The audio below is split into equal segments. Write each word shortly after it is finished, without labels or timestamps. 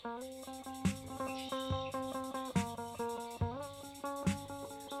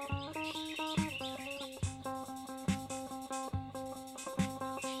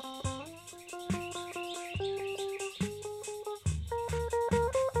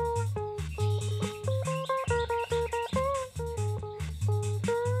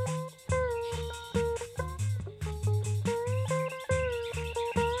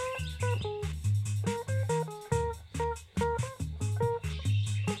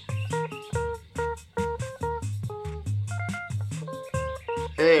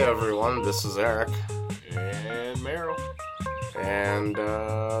Hey everyone, this is Eric. And Meryl. And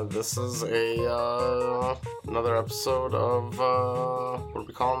this is another episode of what are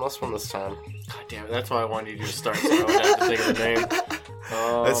we calling this one this time? God damn it, that's why I wanted you to start so I would have to think of the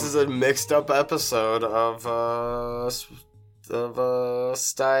name. This is a mixed up episode of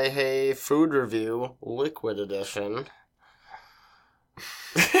Sty Hay Food Review Liquid Edition.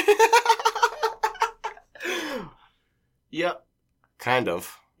 Yep. Kind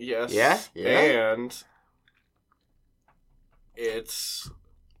of. Yes. Yeah? And it's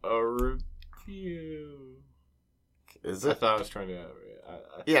a review. Is I it? thought I was trying to...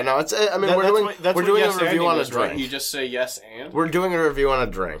 Yeah, no, it's. I mean, we're doing a review on a drink. Right? You just say yes and? We're doing a review on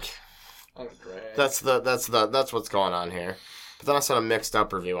a drink. On a drink. That's what's going on here. But then I said a mixed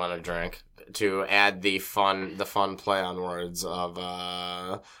up review on a drink to add the fun play on words of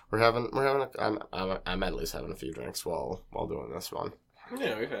I'm at least having a few drinks while doing this one.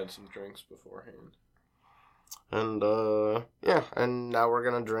 Yeah, we've had some drinks beforehand. And and now we're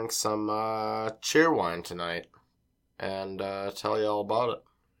gonna drink some Cheerwine tonight and tell you all about it.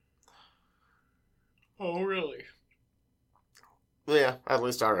 Oh, really? Yeah, at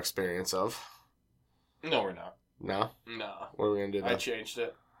least our experience of. No, we're not. No? No. What are we gonna do then? I changed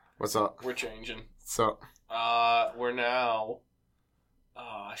it. What's up? We're changing. So, we're now...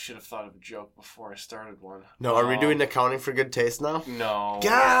 I should have thought of a joke before I started one. no, are we doing accounting for good taste now? No.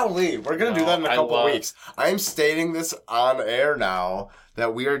 Golly, we're going to do that in a couple love... weeks. I'm stating this on air now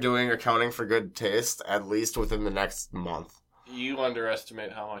that we are doing accounting for good taste at least within the next month. You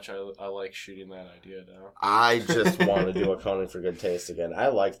underestimate how much I like shooting that idea down. I just want to do accounting for good taste again. I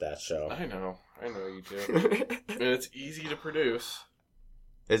like that show. I know you do. And it's easy to produce.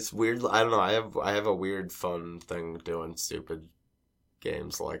 It's weird. I don't know. I have a weird fun thing doing stupid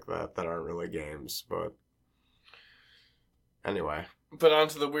games like that aren't really games, but anyway. But on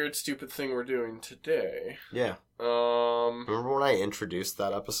to the weird, stupid thing we're doing today. Yeah. Remember when I introduced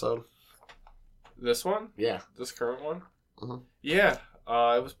that episode? This one? Yeah. This current one? Mm-hmm. Yeah.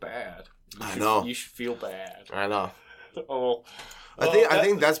 It was bad. I know. You should feel bad. I know. Oh. I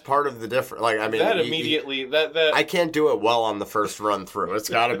think that's part of the difference. Like, I mean, that immediately that I can't do it well on the first run through. It's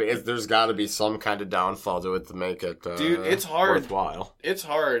got to be. There's got to be some kind of downfall to it to make it, dude. It's hard. Worthwhile. It's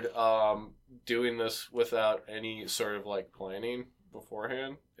hard. Doing this without any sort of like planning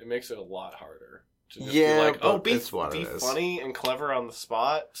beforehand. It makes it a lot harder to just be like, be funny and clever on the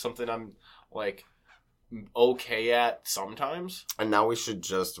spot. Something I'm like okay at sometimes. And now we should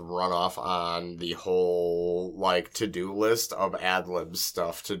just run off on the whole like to-do list of ad-lib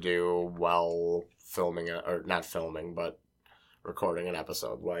stuff to do while filming it, or not filming, but recording an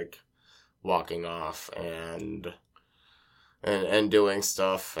episode, like walking off and doing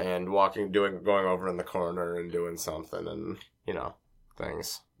stuff and going over in the corner and doing something and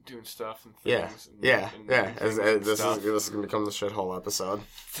things. Doing stuff and things. Yeah. This is gonna become the shithole episode.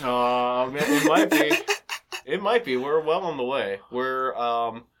 It might be. It might be. We're well on the way. We're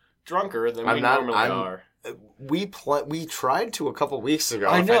drunker than we normally are. We tried to a couple weeks ago.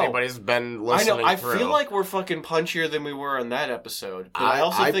 I know. If anybody's been listening, I know. I feel like we're fucking punchier than we were on that episode. But I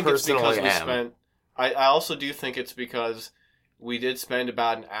also think it's because we spent. I also do think it's because we did spend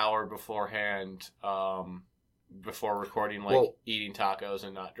about an hour beforehand. Before recording, eating tacos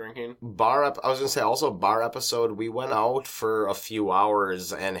and not drinking. I was going to say, also, bar episode, we went out for a few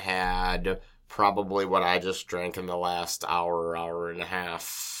hours and had probably what I just drank in the last hour and a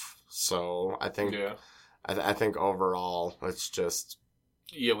half. So, I think I think overall, it's just...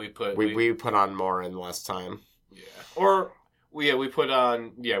 Yeah, we put on more in less time. Yeah. Or, we put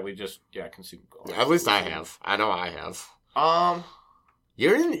on... Yeah, we just, consume... At least I have. I know I have.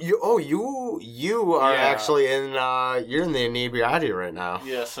 You're in. You are actually in. You're in the inebriati right now.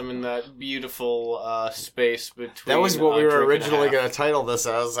 Yes, I'm in that beautiful space between. That was what we were originally going to title this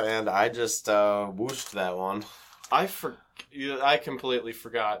as, and I just whooshed that one. I completely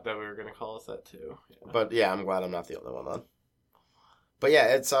forgot that we were going to call it that too. Yeah. But yeah, I'm glad I'm not the only one then. But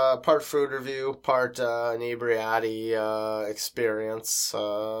yeah, it's part food review, part inebriati experience.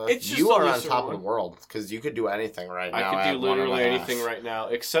 It's just you are on top of the world because you could do anything right now. I could do literally anything right now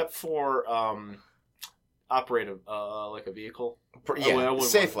except for operate like a vehicle. Yeah,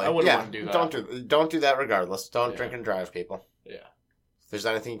 safely. I wouldn't want to do that. Don't do that regardless. Don't drink and drive, people. Yeah. If there's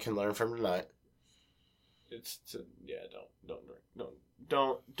anything you can learn from tonight,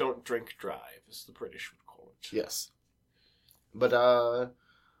 don't drink drive, as the British would call it. Yes. But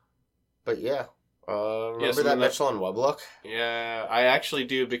yeah. Remember that Mitchell and Webb look? Yeah, I actually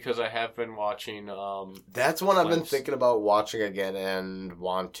do because I have been watching. That's one I've been thinking about watching again and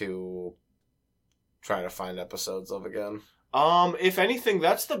want to try to find episodes of again. If anything,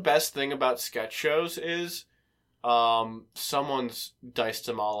 that's the best thing about sketch shows is someone's diced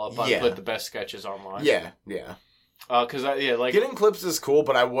them all up and put the best sketches online. Yeah. Because like getting clips is cool,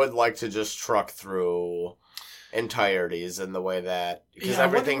 but I would like to just truck through entireties in the way that because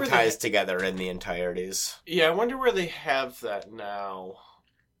everything ties together in the entireties. Yeah, I wonder where they have that now.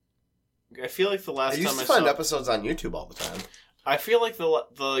 I feel like the last time I used to find episodes on YouTube all the time. I feel like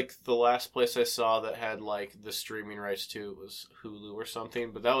the last place I saw that had like the streaming rights to it was Hulu or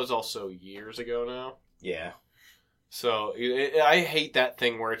something, but that was also years ago now. Yeah. So I hate that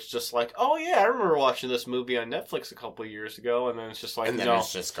thing where it's just like, oh yeah, I remember watching this movie on Netflix a couple of years ago, and then it's just like, and then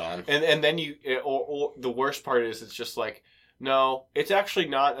it's just gone. And then or the worst part is it's just like, no, it's actually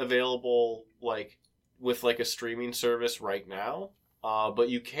not available like with like a streaming service right now. But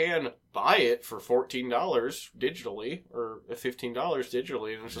you can buy it for $14 digitally or $15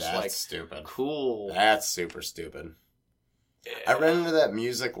 digitally, and it's just That's stupid. Cool. That's super stupid. I ran into that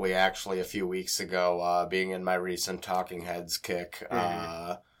Musical.ly actually a few weeks ago, being in my recent Talking Heads kick.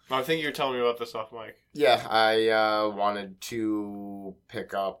 I think you were telling me about this off mic. Yeah, I wanted to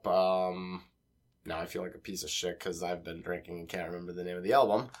pick up. Now I feel like a piece of shit because I've been drinking and can't remember the name of the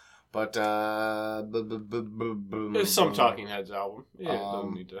album. But it's some Talking Heads album. Yeah,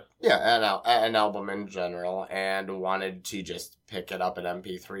 don't need to. Yeah, an album in general, and wanted to just pick it up in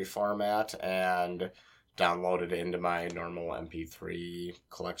MP3 format and download it into my normal MP3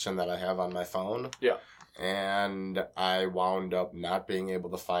 collection that I have on my phone. Yeah. And I wound up not being able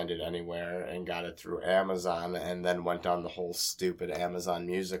to find it anywhere and got it through Amazon and then went down the whole stupid Amazon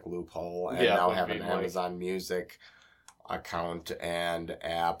Music loophole and now have an Amazon Music account and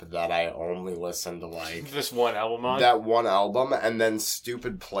app that I only listen to like this one album on? That one album and then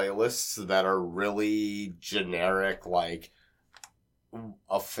stupid playlists that are really generic, like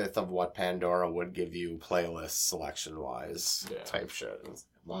a fifth of what Pandora would give you playlist selection wise type shit.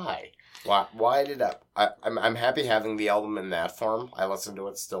 Why did I'm happy having the album in that form. I listen to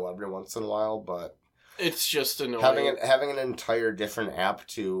it still every once in a while, but it's just annoying. Having an entire different app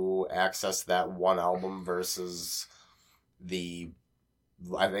to access that one album versus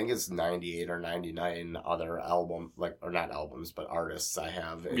I think it's 98 or 99 other artists I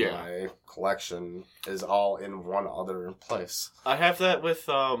have in my collection is all in one other place. I have that with,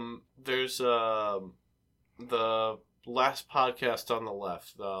 there's, the last podcast on the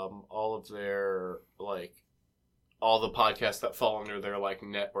left, all of their, like, all the podcasts that fall under their, like,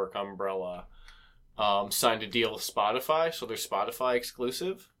 network umbrella, signed a deal with Spotify, so they're Spotify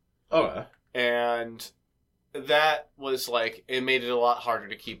exclusive. Okay. And that was like, it made it a lot harder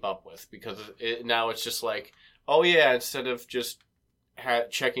to keep up with because now it's just like, oh yeah, instead of just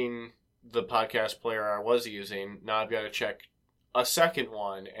checking the podcast player I was using, now I've got to check a second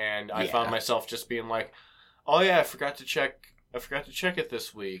one. And I found myself just being like, oh yeah, I forgot to check it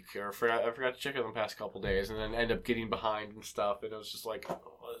this week, or I forgot to check it in the past couple days, and then end up getting behind and stuff. And it was just like,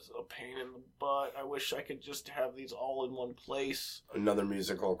 oh, it's a pain in the butt. I wish I could just have these all in one place. Another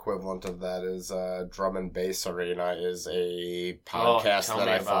musical equivalent of that is Drum and Bass Arena is a podcast that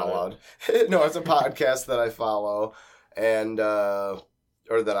I followed. No, it's a podcast that I follow, and or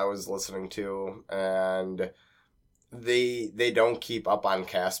that I was listening to, and they don't keep up on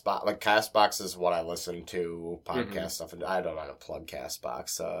CastBox. Like, CastBox is what I listen to podcast stuff, and I don't want to plug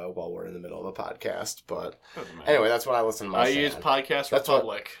CastBox while we're in the middle of a podcast, but anyway, that's what I listen to. I use Podcast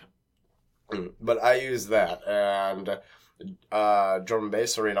Republic. But I use that, and Drum and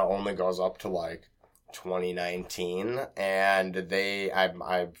Bass Arena only goes up to, like, 2019, and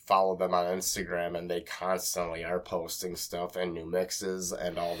I follow them on Instagram, and they constantly are posting stuff and new mixes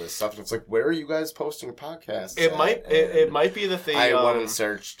and all this stuff. And it's like, where are you guys posting podcasts? It might be the thing. I went and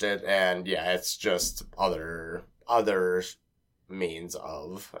searched it, and it's just other means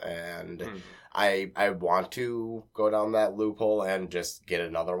of, and I want to go down that loophole and just get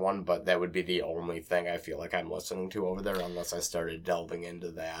another one, but that would be the only thing I feel like I'm listening to over there unless I started delving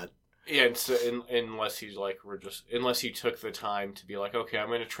into that. Yeah, and so unless unless you took the time to be like, okay, I'm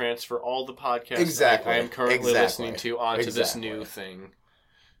going to transfer all the podcasts I am currently listening to onto this new thing.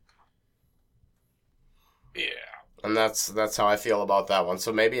 Yeah, and that's how I feel about that one.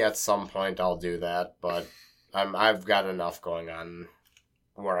 So maybe at some point I'll do that, but I've got enough going on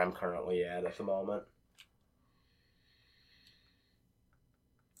where I'm currently at the moment.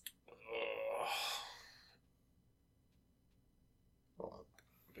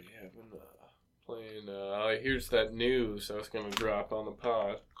 Here's that news I was going to drop on the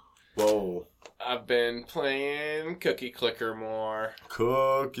pod. Whoa. I've been playing Cookie Clicker more.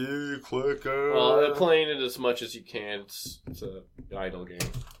 Cookie Clicker. Well, playing it as much as you can. It's an idle game.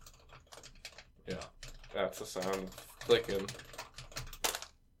 Yeah. That's the sound of Clicking.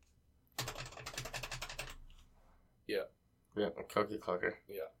 Yeah. Yeah, a cookie clicker.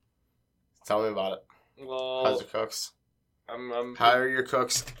 Yeah. Tell me about it. Well, how's your cooks? I'm How are your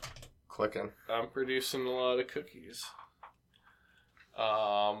cooks clicking? I'm producing a lot of cookies.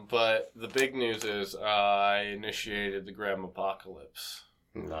 But the big news is I initiated the Graham Apocalypse.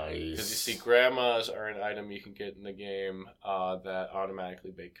 Nice. Because you see, grandmas are an item you can get in the game that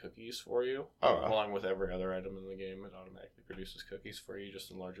automatically bake cookies for you. Oh. Along with every other item in the game, it automatically produces cookies for you,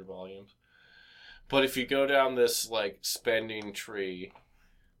 just in larger volumes. But if you go down this, like, spending tree,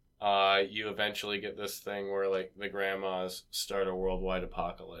 you eventually get this thing where, like, the grandmas start a worldwide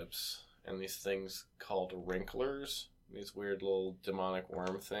apocalypse. And these things called wrinklers, these weird little demonic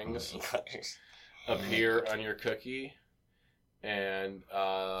worm things, appear on your cookie. And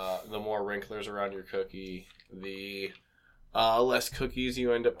the more wrinklers around your cookie, the less cookies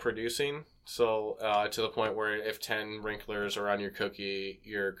you end up producing. So to the point where if 10 wrinklers are on your cookie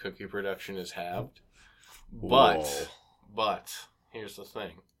production is halved. But here's the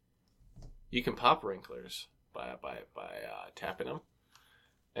thing: you can pop wrinklers by tapping them,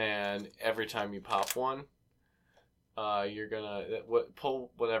 and every time you pop one, you're gonna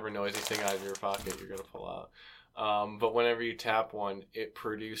pull whatever noisy thing out of your pocket you're gonna pull out. But whenever you tap one, it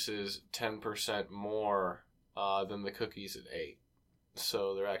produces 10% more than the cookies it ate.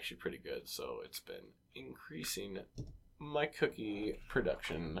 So they're actually pretty good. So it's been increasing my cookie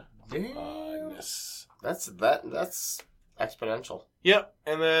production. That's exponential. Yep.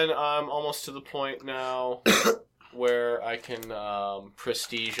 And then I'm almost to the point now where I can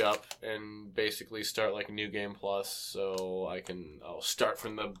prestige up and basically start like a new game plus. So I'll start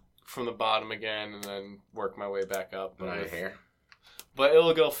from the bottom again and then work my way back up. But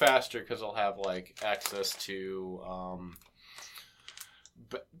it'll go faster because I'll have like access to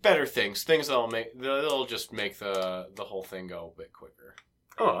better things that'll just make the whole thing go a bit quicker.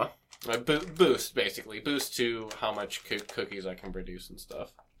 Oh, boost to how much cookies I can produce and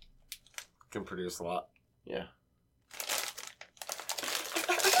stuff. Can produce a lot. Yeah.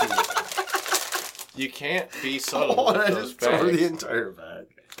 You can't be subtle. I just tore the entire bag.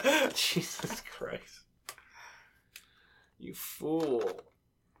 Jesus Christ. You fool.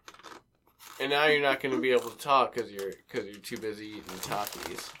 And now you're not going to be able to talk because you're too busy eating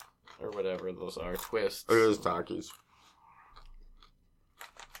Takis. Or whatever those are. Twists. It is Takis.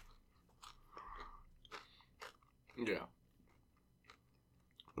 Yeah.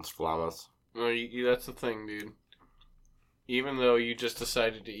 It's flawless. No, that's the thing, dude. Even though you just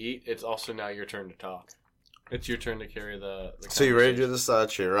decided to eat, it's also now your turn to talk. It's your turn to carry the So you ready to do this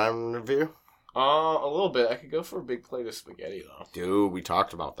cheer rhyme review? A little bit. I could go for a big plate of spaghetti, though. Dude, we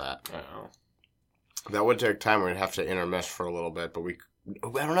talked about that. I know. That would take time. We'd have to intermesh for a little bit, but I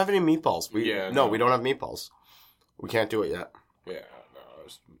don't have any meatballs. We don't have meatballs. We can't do it yet. Yeah, no, I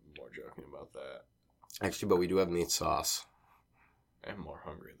was more joking about that. Actually, but we do have meat sauce. I'm more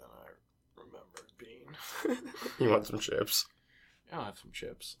hungry than I remembered being. You want some chips? Yeah, I'll have some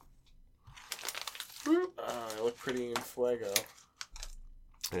chips. They look pretty in fuego.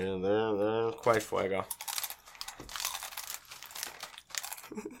 Yeah, they're quite fuego.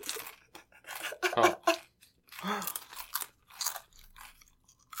 Oh.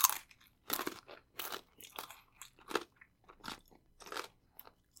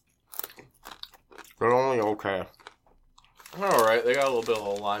 They're only okay. Alright, they got a little bit of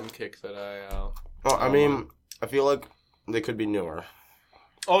a lime kick that I mean, I feel like they could be newer.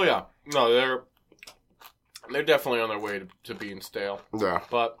 Oh, yeah. No, they're definitely on their way to being stale. Yeah.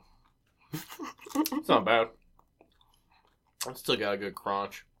 But it's not bad. It's still got a good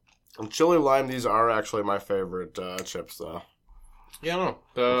crunch. And chili lime, these are actually my favorite chips, though. Yeah, I don't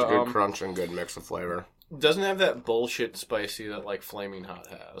know. It's good crunch and good mix of flavor. Doesn't have that bullshit spicy that, like, Flaming Hot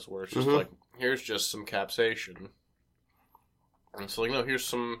has, where it's just like, here's just some capsaicin. And it's like, no, here's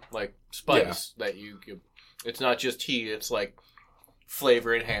some, like, spice that you give. It's not just heat, it's like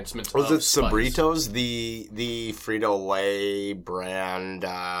flavor enhancements. Was it Sabritos, the Frito-Lay brand,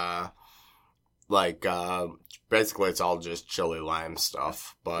 basically it's all just chili lime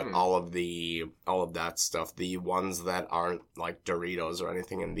stuff, but all of that stuff, the ones that aren't like Doritos or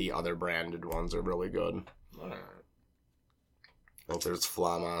anything and the other branded ones are really good. Alright. Like there's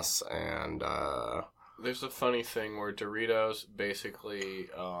Flamas and there's a funny thing where Doritos basically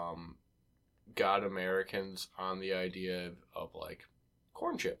got Americans on the idea of like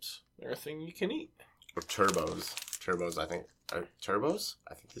corn chips. They're a thing you can eat. Or Turbos. Turbos, I think. Turbos?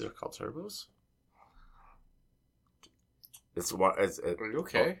 I think these are called Turbos. Are you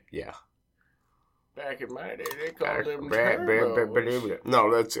okay? Oh, yeah. Back in my day, they called them Turbos.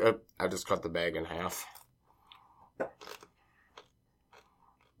 No, that's I just cut the bag in half.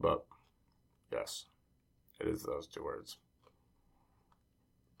 But, yes. It is those two words.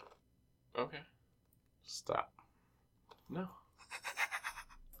 Okay. Stop. No.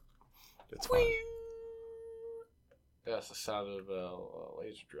 It's fine. That's the sound of a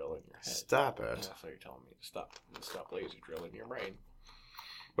laser drill in your head. Stop it. Yeah, that's what you're telling me to stop. Stop laser drilling your brain.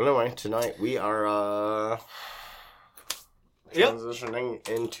 But anyway, tonight we are transitioning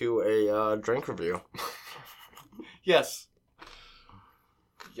into a drink review. Yes.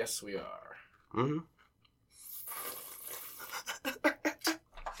 Yes, we are. Mm-hmm.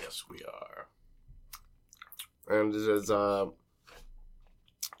 Yes, we are. And it is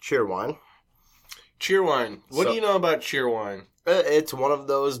Cheerwine. Cheerwine. What do you know about Cheerwine? It's one of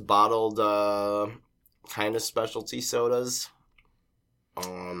those bottled kind of specialty sodas.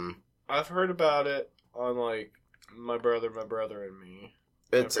 I've heard about it on like my brother and me.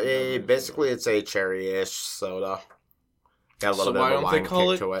 It's basically it's a cherry-ish soda. Got a little bit of a wine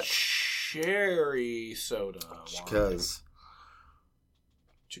kick to it. Cherry soda. Because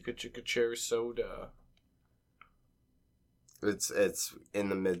chicka cherry soda. It's in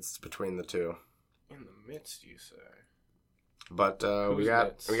the midst between the two. In the midst, you say? But we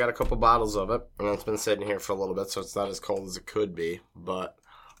got a couple bottles of it, and it's been sitting here for a little bit, so it's not as cold as it could be. But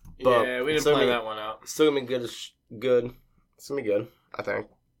yeah, we didn't plan that one out. Still gonna be good. It's gonna be good, I think.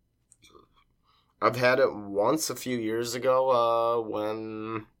 I've had it once a few years ago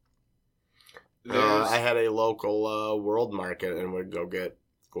when I had a local World Market and would go get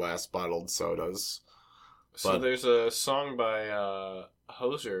glass bottled sodas. So there's a song by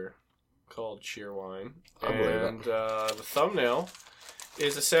Hoser called Cheerwine. And the thumbnail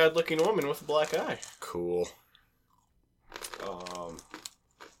is a sad-looking woman with a black eye. Cool.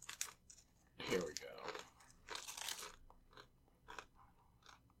 Here we go.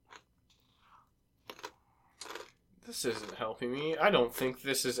 This isn't helping me. I don't think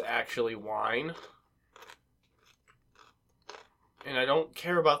this is actually wine. And I don't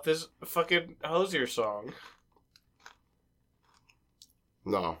care about this fucking Hosier song.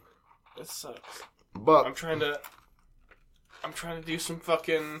 No. That sucks. But I'm trying to do some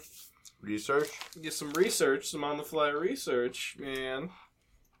fucking research. Get some research, some on the fly research, man.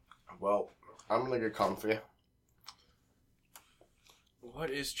 Well, I'm gonna get comfy.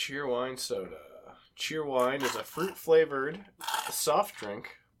 What is Cheerwine soda? Cheerwine is a fruit-flavored soft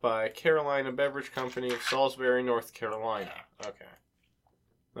drink by Carolina Beverage Company of Salisbury, North Carolina. Okay.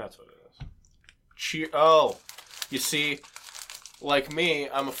 That's what it is. You see, like me,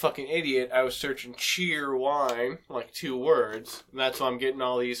 I'm a fucking idiot. I was searching Cheerwine, like 2 words. And that's why I'm getting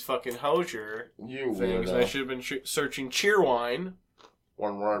all these fucking Hosier things. I should have been searching Cheerwine.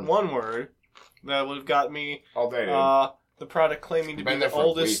 1 word. 1 word. That would have got me all day, the product claiming to be the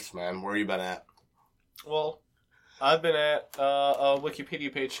oldest. Weeks, man. Where you been at? Well, I've been at a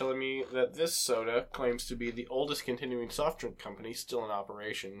Wikipedia page telling me that this soda claims to be the oldest continuing soft drink company still in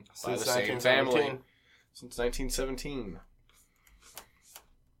operation by the same family since 1917.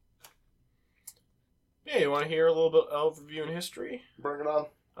 Yeah, you want to hear a little bit of overview and history? Bring it on.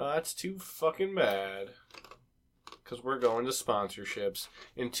 That's too fucking bad. Because we're going to sponsorships.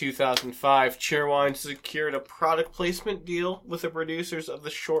 In 2005, Cheerwine secured a product placement deal with the producers of the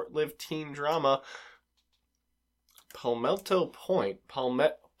short-lived teen drama Palmetto Point,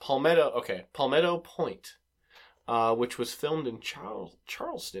 which was filmed in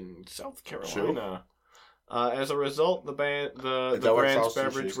Charleston, South Carolina. As a result, the brand's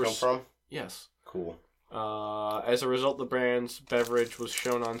beverage was from? Yes. Cool. As a result, the brand's beverage was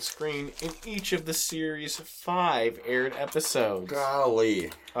shown on screen in each of the series' 5 aired episodes. Golly.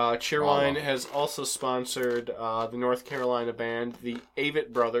 Cheerwine has also sponsored the North Carolina band, the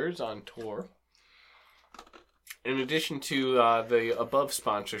Avett Brothers, on tour. In addition to the above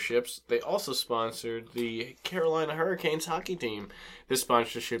sponsorships, they also sponsored the Carolina Hurricanes hockey team. This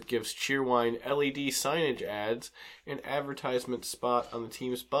sponsorship gives Cheerwine LED signage ads, an advertisement spot on the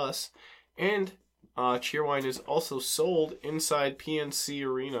team's bus, and Cheerwine is also sold inside PNC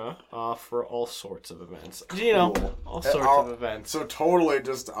Arena for all sorts of events. You know, all sorts of events. So totally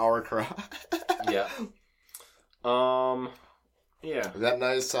just our crowd. Yeah. Yeah. That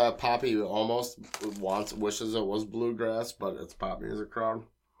nice Poppy almost wishes it was bluegrass, but it's Poppy as a crowd.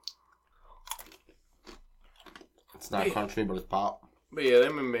 It's not country, but it's pop. But yeah,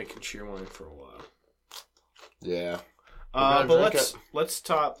 they've been making Cheerwine for a while. Yeah. But let's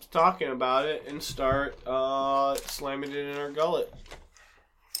stop talking about it and start slamming it in our gullet.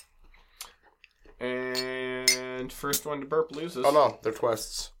 And first one to burp loses. Oh no, they're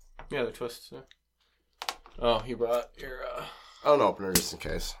twists. Yeah, they're twists. Yeah. Oh, you brought your I'll open it just in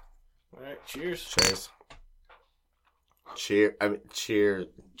case. Alright, cheers. Cheers. Cheers.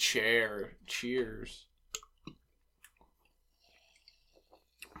 Cheers.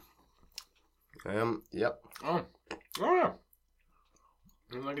 Yep. Oh yeah.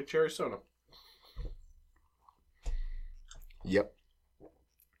 It's like a cherry soda. Yep.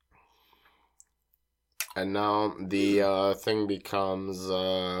 And now the thing becomes,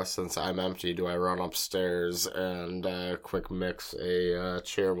 since I'm empty, do I run upstairs and quick mix a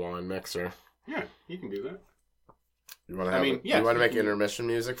Cheerwine mixer? Yeah, you can do that. You want to you want to make intermission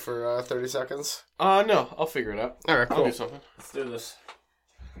music for 30 seconds? No, I'll figure it out. All right, cool. I'll do something. Let's do this.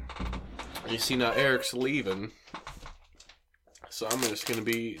 You see, now Eric's leaving, so I'm just going to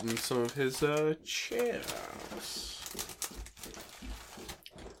be eating some of his chips.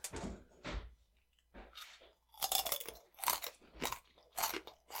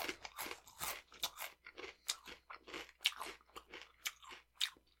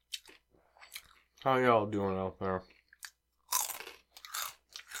 How y'all doing out there?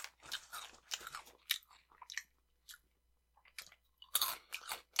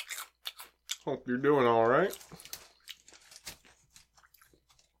 Hope you're doing all right.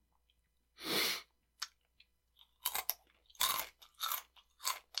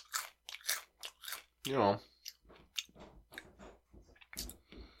 You know,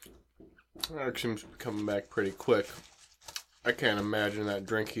 Eric seems to be coming back pretty quick. I can't imagine that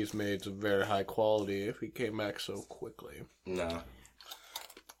drink he's made is of very high quality if he came back so quickly. No.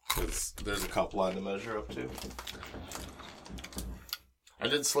 There's a couple on to measure up to. I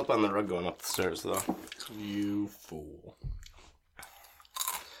did slip on the rug going up the stairs, though. You fool.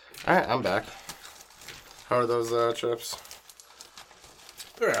 Alright, I'm back. How are those chips?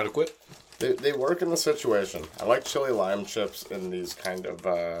 They're adequate. They work in the situation. I like chili lime chips in these kind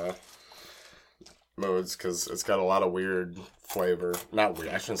of modes because it's got a lot of weird flavor. Not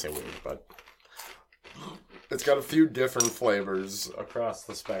weird, I shouldn't say weird, but it's got a few different flavors across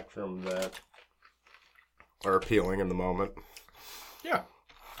the spectrum that are appealing in the moment. Yeah.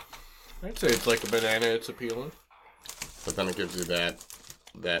 I'd say it's like a banana, it's appealing. But then it gives you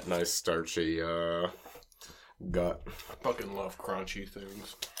that nice starchy gut. I fucking love crunchy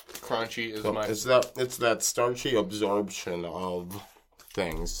things. Crunchy is my... It's that starchy absorption of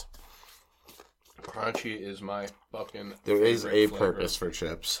things. Crunchy is my fucking There is a flavor. purpose for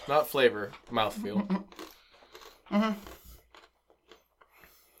chips. Not flavor, mouthfeel. Mm-hmm.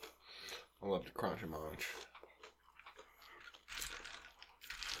 I love to crunch a munch.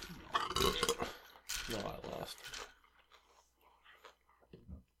 No, I lost.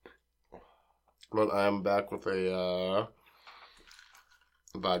 But I'm back with a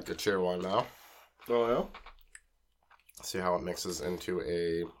vodka Cheerwine now. Oh, yeah? See how it mixes into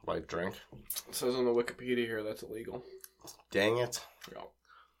a light drink. It says on the Wikipedia here that's illegal. Dang it.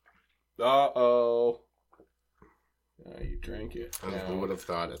 Yeah. Uh-oh. You drank it. Who would have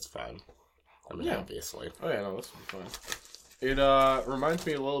thought? It's fine. I mean, obviously. Oh, yeah, no, this one's fine. It reminds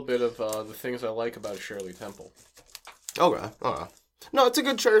me a little bit of the things I like about Shirley Temple. Okay. No, it's a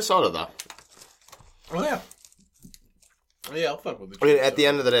good cherry soda, though. Oh, yeah. Yeah, I'll fuck with it. I mean, at the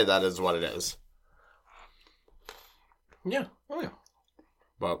end of the day, that is what it is. Yeah. Oh, yeah.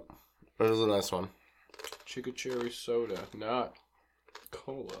 But it is a nice one. Chica cherry soda, not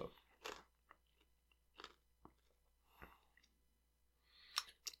cola.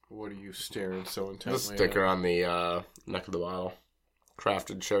 What are you staring so intently The sticker on the neck of the bottle.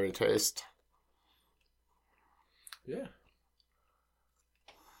 Crafted cherry taste. Yeah.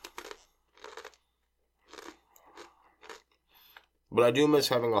 But I do miss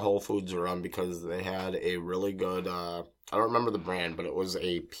having a Whole Foods run because they had a really good, I don't remember the brand, but it was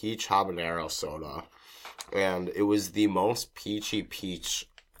a peach habanero soda. And it was the most peachy peach,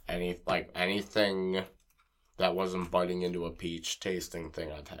 anything that wasn't biting into a peach tasting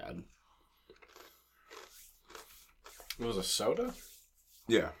thing I've had. It was a soda?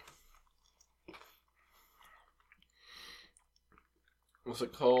 Yeah. What's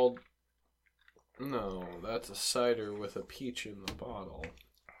it called? No, that's a cider with a peach in the bottle.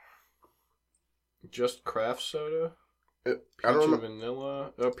 Just craft soda? I don't know.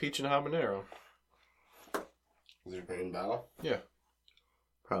 Vanilla? Peach and habanero. Is it Green Bell? Yeah.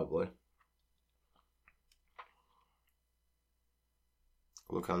 Probably.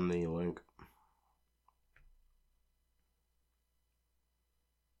 Look on the link.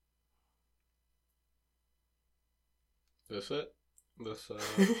 This it? This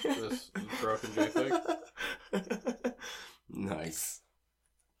broken JPEG? Nice.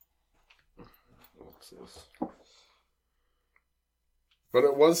 What's this? But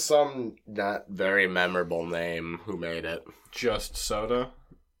it was some not very memorable name who made it. Just soda?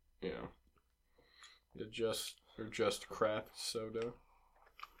 Yeah. It just Or just craft soda.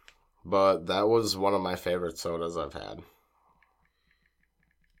 But that was one of my favorite sodas I've had.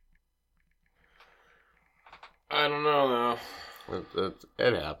 I don't know, though.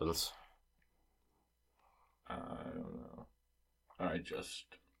 It happens. I don't know. I just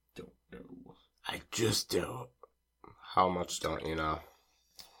don't know. I just don't. How much don't you know?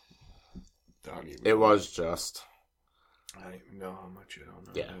 It was just. I don't even know how much I don't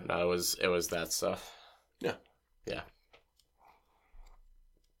know. Yeah, no, it was that stuff. Yeah. Yeah.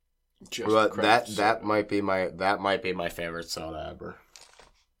 Just but that might be my favorite soda ever.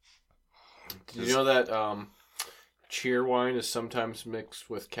 Did you know that Cheerwine is sometimes mixed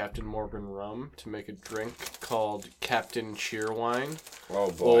with Captain Morgan rum to make a drink called Captain Cheerwine?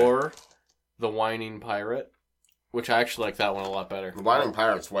 Oh boy. Or the Whining Pirate, which I actually like that one a lot better. The Whining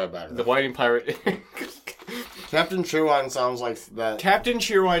Pirate's way better. The Whining Pirate. Captain Cheerwine sounds like that. Captain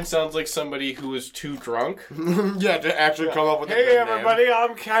Cheerwine sounds like somebody who is too drunk. Yeah, to actually come up with a Hey good everybody, name.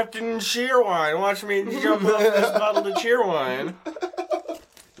 I'm Captain Cheerwine. Watch me jump off this bottle of Cheerwine.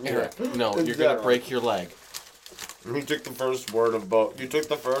 Eric, no, you're going to break your leg. You took the first word of both. You took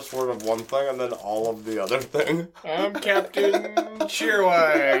the first word of one thing and then all of the other thing. I'm Captain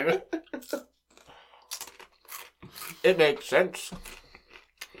Cheerwine. It makes sense.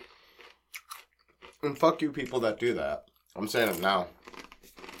 And fuck you people that do that. I'm saying it now.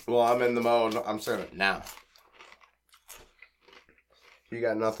 Well, I'm in the mode. I'm saying it now. If you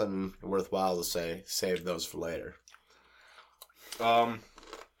got nothing worthwhile to say, save those for later. In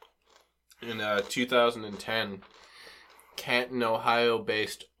 2010, Canton,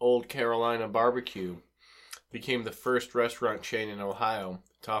 Ohio-based Old Carolina Barbecue became the first restaurant chain in Ohio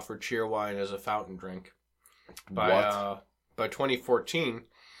to offer Cheerwine as a fountain drink. By 2014,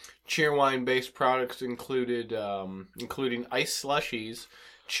 Cheerwine-based products including ice slushies,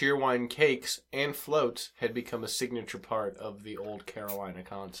 Cheerwine cakes, and floats had become a signature part of the Old Carolina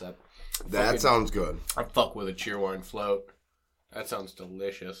concept. That sounds good. I fuck with a Cheerwine float. That sounds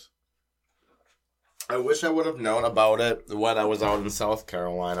delicious. I wish I would have known about it when I was out in South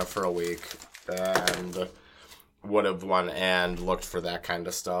Carolina for a week and would have went and looked for that kind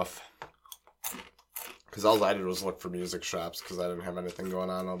of stuff. Because all I did was look for music shops because I didn't have anything going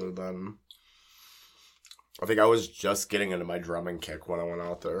on other than... I think I was just getting into my drumming kick when I went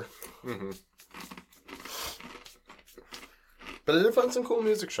out there. Mm-hmm. But I did find some cool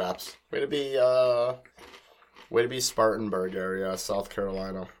music shops. Way to be Spartanburg area, South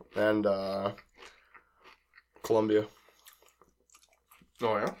Carolina. And, Columbia.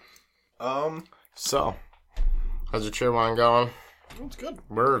 Oh, yeah? So, how's your Cheerwine going? It's good.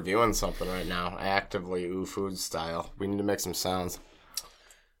 We're reviewing something right now, actively food style. We need to make some sounds.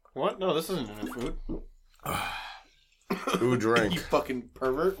 What? No, this isn't new food. Drink. You fucking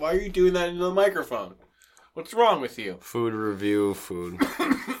pervert. Why are you doing that into the microphone? What's wrong with you? Food review, food.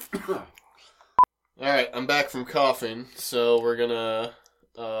 Alright, I'm back from coughing, so we're gonna,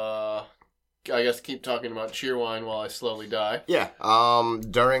 I guess keep talking about Cheerwine while I slowly die. Yeah,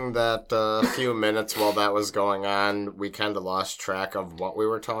 during that few minutes while that was going on, we kind of lost track of what we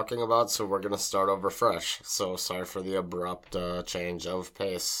were talking about, so we're going to start over fresh. So sorry for the abrupt change of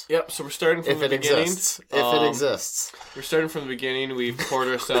pace. Yep, so we're starting from the beginning. If it exists. We're starting from the beginning. We've poured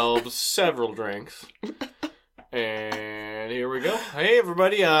ourselves several drinks. And here we go. Hey,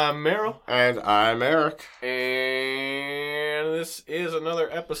 everybody, I'm Merrill. And I'm Eric. And this is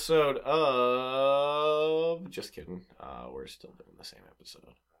another episode of... Just kidding. We're still doing the same episode.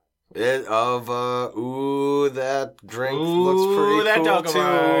 That drink looks pretty cool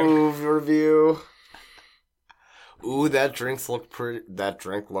to review. Ooh, that drink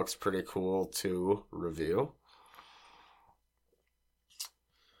looks pretty cool to review.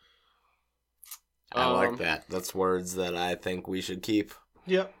 I like that. That's words that I think we should keep.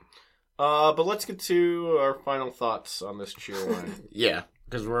 Yep. But let's get to our final thoughts on this Cheerwine. Yeah,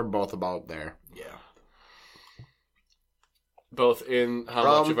 because we're both about there. Yeah. Both in how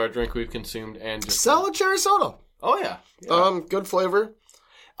much of our drink we've consumed and just... Solid cherry soda. Oh, yeah. Good flavor.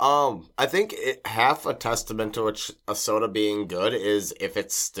 I think half a testament to a soda being good is if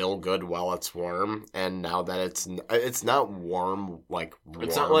it's still good while it's warm, and now that it's not warm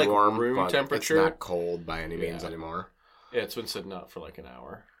it's not like warm, room temperature. It's not cold by any means anymore. Yeah, it's been sitting out for like an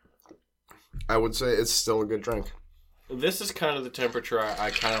hour. I would say it's still a good drink. This is kind of the temperature I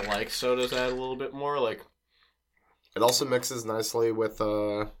kind of like sodas at a little bit more. Like, it also mixes nicely with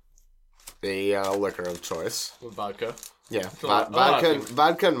the liquor of choice. With vodka. Yeah, vodka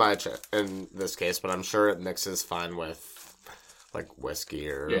in this case, but I'm sure it mixes fine with like whiskey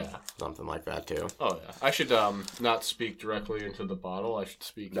or something like that too. Oh yeah, I should not speak directly into the bottle. I should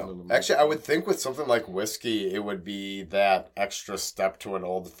speak into the microphone. Actually, I would think with something like whiskey, it would be that extra step to an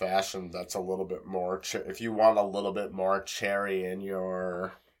old fashioned that's a little bit more. If you want a little bit more cherry in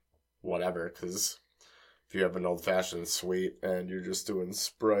your whatever, because if you have an old fashioned sweet and you're just doing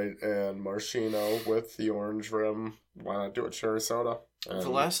Sprite and maraschino with the orange rim, why not do a cherry soda? The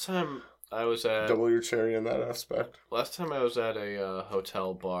last time I was at... Double your cherry in that aspect. Last time I was at a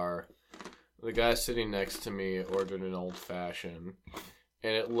hotel bar, the guy sitting next to me ordered an old fashioned,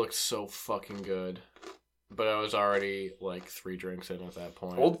 and it looked so fucking good. But I was already, 3 drinks in at that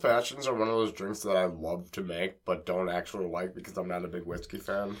point. Old fashions are one of those drinks that I love to make, but don't actually like because I'm not a big whiskey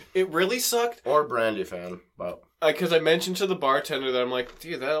fan. It really sucked. Or brandy fan, but... Because I mentioned to the bartender that I'm like,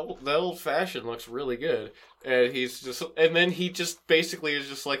 dude, that old fashioned looks really good. And then he just basically is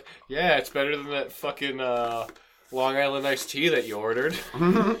just like, yeah, it's better than that fucking Long Island iced tea that you ordered.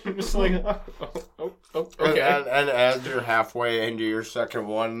 Just like, okay. And as you're halfway into your second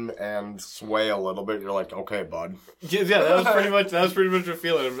one and sway a little bit, you're like, okay, bud. Yeah, that was pretty much a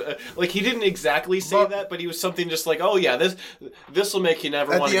feeling. Like, he didn't exactly say that, but he was something just like, oh yeah, this will make you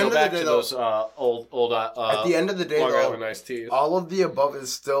never want to go back to those old at the end of the day, Long Island iced teas. All of the above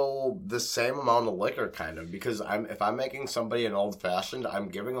is still the same amount of liquor, kind of, because if I'm making somebody an old fashioned, I'm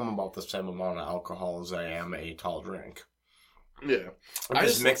giving them about the same amount of alcohol as I am a tall drink. Yeah. I'm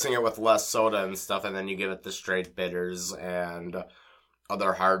just mixing it with less soda and stuff, and then you give it the straight bitters and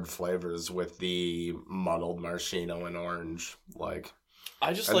other hard flavors with the muddled maraschino and orange.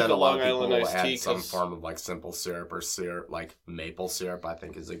 I just like a Long Island iced tea. Some form of simple syrup or syrup, like maple syrup, I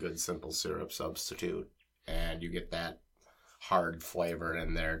think is a good simple syrup substitute. And you get that hard flavor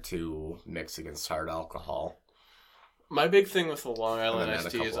in there to mix against hard alcohol. My big thing with the Long Island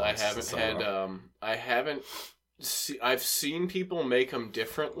iced tea is I've seen people make them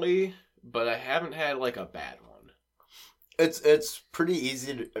differently, but I haven't had a bad one. It's pretty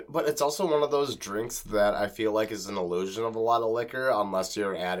easy, but it's also one of those drinks that I feel like is an illusion of a lot of liquor, unless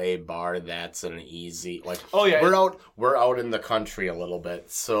you're at a bar that's an easy we're out in the country a little bit,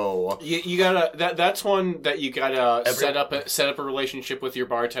 so you gotta that's one that you gotta set up a relationship with your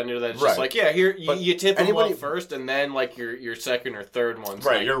bartender that's just like, yeah, here you tip them off first, and then your second or third one's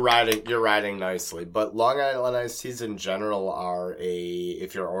right. You're riding nicely, but Long Island iced teas in general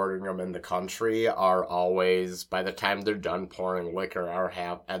if you're ordering them in the country, are always, by the time they're done pouring liquor, are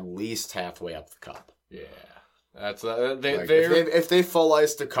at least halfway up the cup. Yeah, that's if they full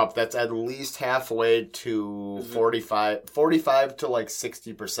ice the cup, that's at least halfway to 45 to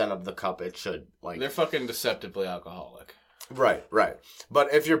 60% of the cup. It should they're fucking deceptively alcoholic. Right.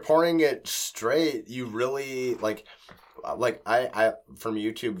 But if you're pouring it straight, you really I from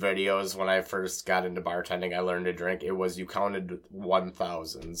YouTube videos, when I first got into bartending, I learned to drink. It was you counted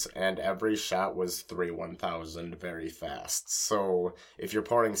 1000s, and every shot was 3 1000 very fast. So if you're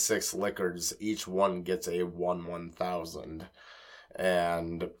pouring 6 liquors, each one gets a 1 1000,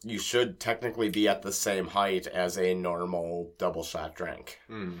 and you should technically be at the same height as a normal double shot drink.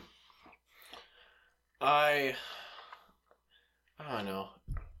 I don't know.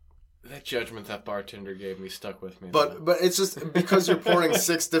 That judgment that bartender gave me stuck with me. But it's just because you're pouring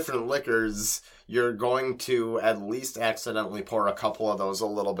 6 different liquors, you're going to at least accidentally pour a couple of those a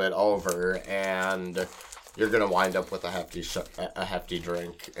little bit over, and you're going to wind up with a hefty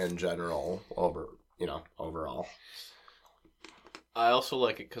drink in general overall. I also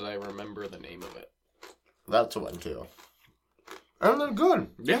like it because I remember the name of it. That's one too. And they're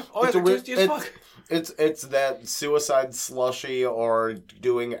good. Yeah. Oh, they're tasty as fuck. It's that suicide slushy or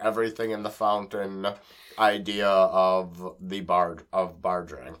doing everything in the fountain idea of bar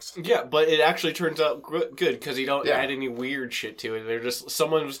drinks. Yeah, but it actually turns out good because you don't add any weird shit to it.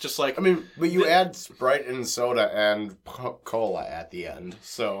 Someone was just like, I mean, but you add Sprite and soda and cola at the end,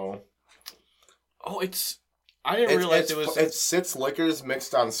 so. Oh, I didn't realize It's 6 liquors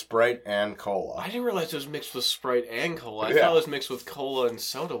mixed on Sprite and cola. I didn't realize it was mixed with Sprite and cola. I thought it was mixed with cola and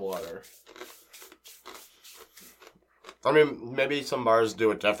soda water. I mean, maybe some bars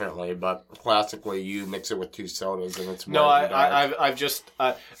do it differently, but classically you mix it with 2 sodas and it's more. No, I've just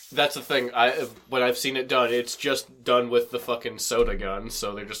that's the thing. When I've seen it done, it's just done with the fucking soda gun.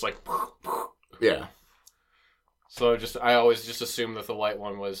 So they're just like, yeah. So I always just assumed that the white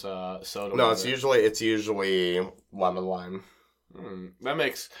one was soda. No, it's usually lemon lime.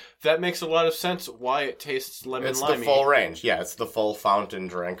 That makes a lot of sense. Why it tastes lemon lime. It's the full range. Yeah, it's the full fountain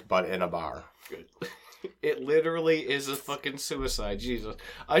drink, but in a bar. Good. It literally is a fucking suicide. Jesus,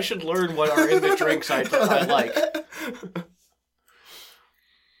 I should learn what are in the drinks I like.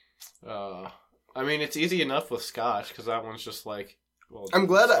 I mean, it's easy enough with Scotch because that one's just like. Well, I'm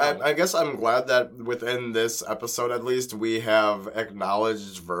glad. I guess I'm glad that within this episode, at least, we have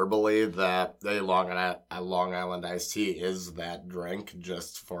acknowledged verbally that a Long Island iced tea is that drink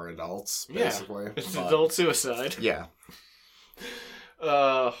just for adults, basically. Yeah, it's adult suicide. Yeah.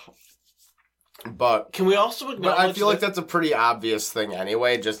 But can we also acknowledge? But I feel like that's a pretty obvious thing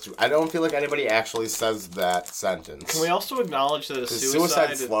anyway. I don't feel like anybody actually says that sentence. Can we also acknowledge that suicide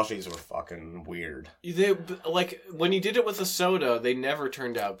slushies were fucking weird? They like when you did it with a soda, they never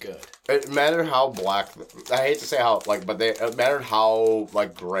turned out good. It mattered how black. I hate to say how it mattered how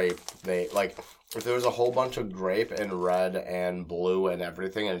grape they like. If there was a whole bunch of grape and red and blue and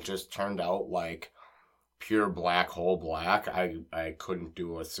everything, and it just turned out like pure black, whole black, I couldn't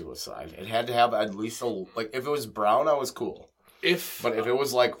do a suicide. It had to have at least if it was brown, I was cool. But if it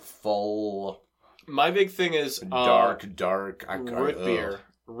was like full, my big thing is dark. Root beer.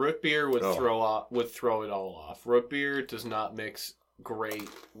 Root beer would throw it all off. Root beer does not mix great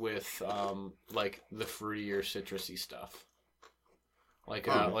with the fruitier, citrusy stuff. Like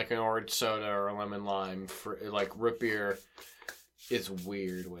an orange soda or a lemon lime. Root beer is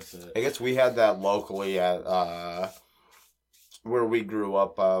weird with it. I guess we had that locally at where we grew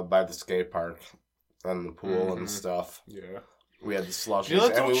up by the skate park and the pool and stuff. Yeah, we had the slushies. You know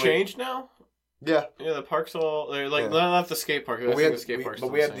that's all changed now. Yeah, the parks they're not the skate park. We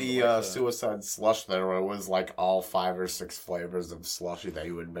had the suicide slush there, where it was like all 5 or 6 flavors of slushy that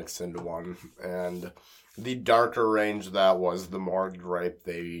you would mix into one, and the darker range that was, the more grape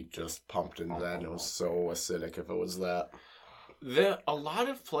they just pumped into that, and it was so acidic if it was that. A lot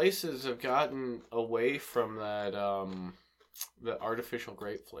of places have gotten away from that the artificial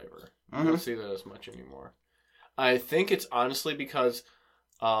grape flavor. I don't see that as much anymore. I think it's honestly because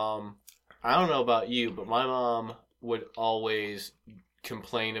I don't know about you, but my mom would always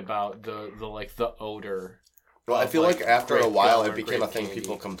complain about the odor. Well, I feel like after a while it became a thing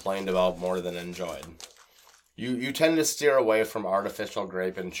people complained about more than enjoyed. You tend to steer away from artificial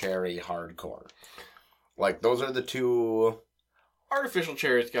grape and cherry hardcore. Like those are the two. Artificial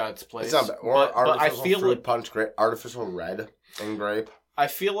cherry's got its place. It's not, artificial fruit punch grape, artificial red and grape. I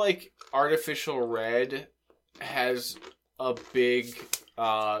feel like artificial red has a big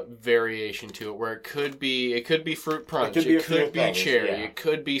variation to it, where it could be fruit punch, it could be cherry, it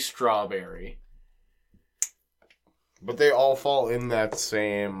could be strawberry. But they all fall in that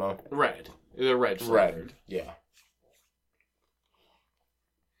same red. The red flavored. Yeah.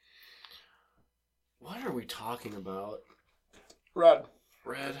 What are we talking about? Red.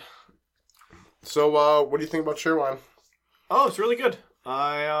 So, what do you think about Cheerwine? Oh, it's really good.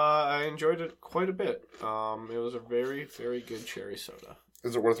 I enjoyed it quite a bit. It was a very, very good cherry soda.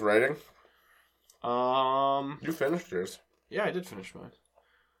 Is it worth rating? You finished yours. Yeah, I did finish mine.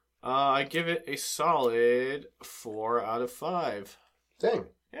 I give it a solid 4 out of 5. Dang.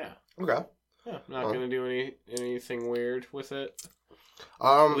 Yeah. Okay. Yeah, I'm not gonna do anything weird with it.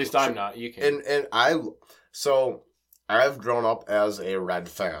 At least I'm not. You can. And I've grown up as a red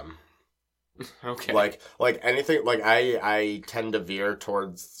fan. Okay. Like anything, like I tend to veer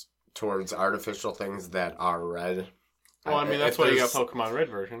towards artificial things that are red. Well, I mean that's why you got Pokemon Red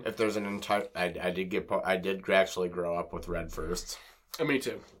version. If there's an entire, I did actually grow up with red first. Me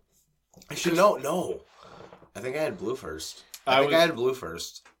too. Actually, no. I think I had blue first. I had blue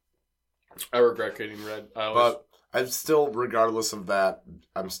first. I regret getting red. But I'm still, regardless of that,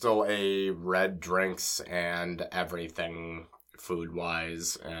 I'm still a red drinks and everything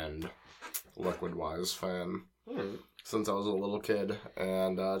food-wise and liquid-wise fan since I was a little kid.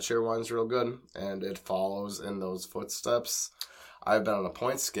 And Cheerwine's real good, and it follows in those footsteps. I've been on a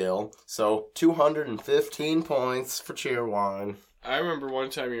point scale, so 215 points for Cheerwine. I remember one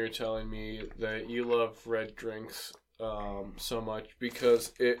time you were telling me that you love red drinks so much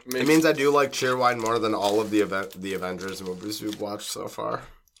because it means I do like Cheerwine more than all of the Avengers movies we've watched so far.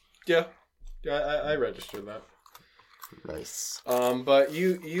 Yeah, I registered that. Nice. But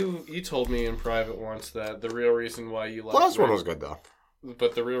you told me in private once that the real reason why you like the last one was good though.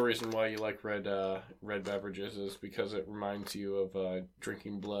 But the real reason why you like red beverages is because it reminds you of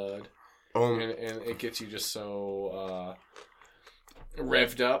drinking blood, and it gets you just so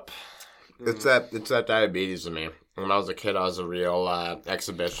revved up. It's that diabetes in me. When I was a kid, I was a real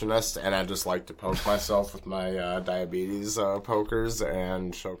exhibitionist, and I just like to poke myself with my diabetes pokers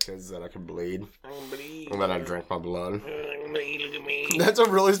and show kids that I can bleed. And then I drink my blood. Look at me. That's a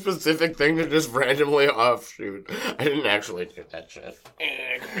really specific thing to just randomly offshoot. I didn't actually do that shit.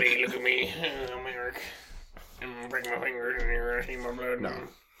 Look at me. I'm Eric. I'm break my finger and you're gonna see my blood.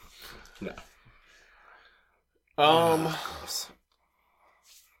 No.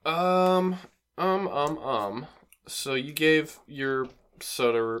 So you gave your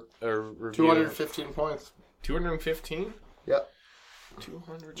soda a review. 215 points. 215? Yep.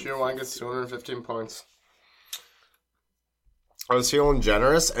 200. Cheerwine gets 215 points. I was feeling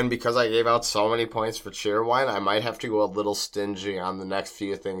generous, and because I gave out so many points for Cheerwine, I might have to go a little stingy on the next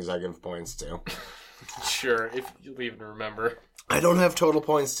few things I give points to. Sure, if you even remember. I don't have total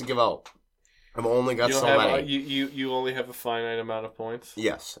points to give out. I've only got so many. You only have a finite amount of points?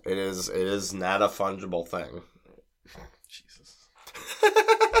 Yes, it is not a fungible thing. Jesus.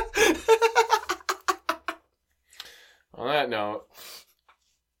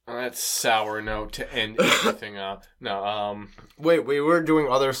 On that sour note to end everything up. No, Wait, we were doing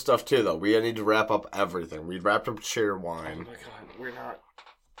other stuff too, though. We need to wrap up everything. We wrapped up Cheerwine. Oh my god, we're not.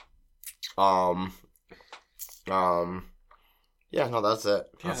 Yeah, no, that's it.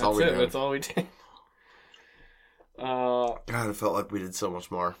 That's all we did. That's all we did. God, it felt like we did so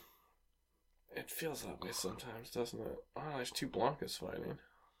much more. It feels that way sometimes, doesn't it? Oh, there's two Blancas fighting.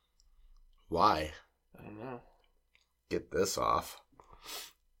 Why? I don't know. Get this off.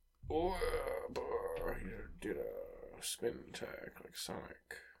 Oh, you did a spin attack like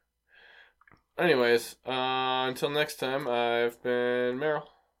Sonic. Anyways, until next time, I've been Meryl.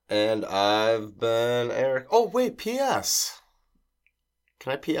 And I've been Eric. Oh, wait, P.S.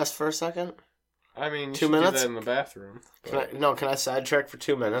 Can I P.S. for a second? I mean, you 2 minutes? do that in the bathroom. Can I sidetrack for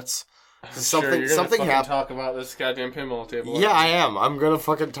 2 minutes? Something happened. Talk about this goddamn pinball table. Yeah, I am. I'm gonna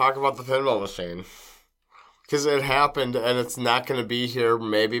fucking talk about the pinball machine. Because it happened, and it's not going to be here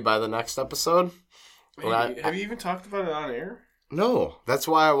maybe by the next episode. Have you even talked about it on air? No. That's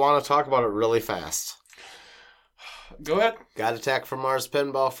why I want to talk about it really fast. Go ahead. Got Attack from Mars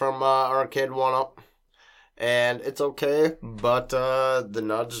Pinball from Arcade 1-Up. And it's okay, but the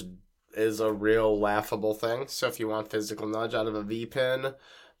nudge is a real laughable thing. So if you want physical nudge out of a V-pin,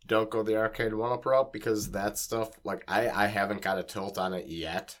 don't go the Arcade 1-Up route, because that stuff, like, I haven't got a tilt on it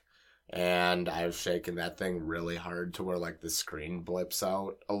yet. And I've shaken that thing really hard to where, like, the screen blips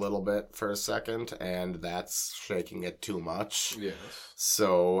out a little bit for a second, and that's shaking it too much. Yes.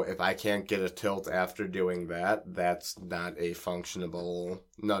 So if I can't get a tilt after doing that, that's not a functionable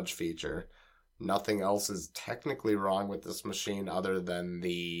nudge feature. Nothing else is technically wrong with this machine other than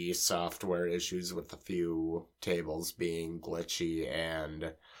the software issues with a few tables being glitchy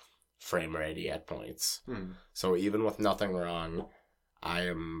and frame rate at points. So even with nothing wrong, I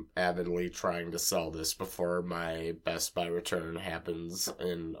am avidly trying to sell this before my Best Buy return happens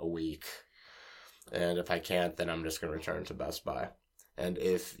in a week. And if I can't, then I'm just going to return to Best Buy. And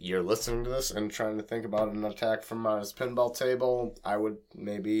if you're listening to this and trying to think about an Attack from Mars pinball table, I would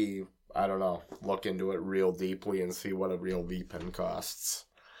maybe, I don't know, look into it real deeply and see what a real V-pin costs.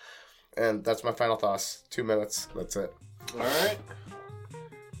 And that's my final thoughts. 2 minutes. That's it. All right.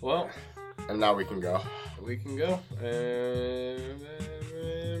 Well. And now we can go. We can go. And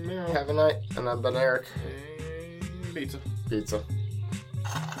Meryl. Have a night. And I've been Eric. And pizza.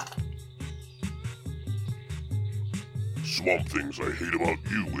 Swamp Things I Hate About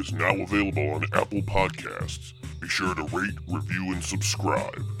You is now available on Apple Podcasts. Be sure to rate, review, and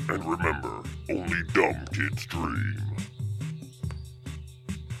subscribe. And remember, only dumb kids dream.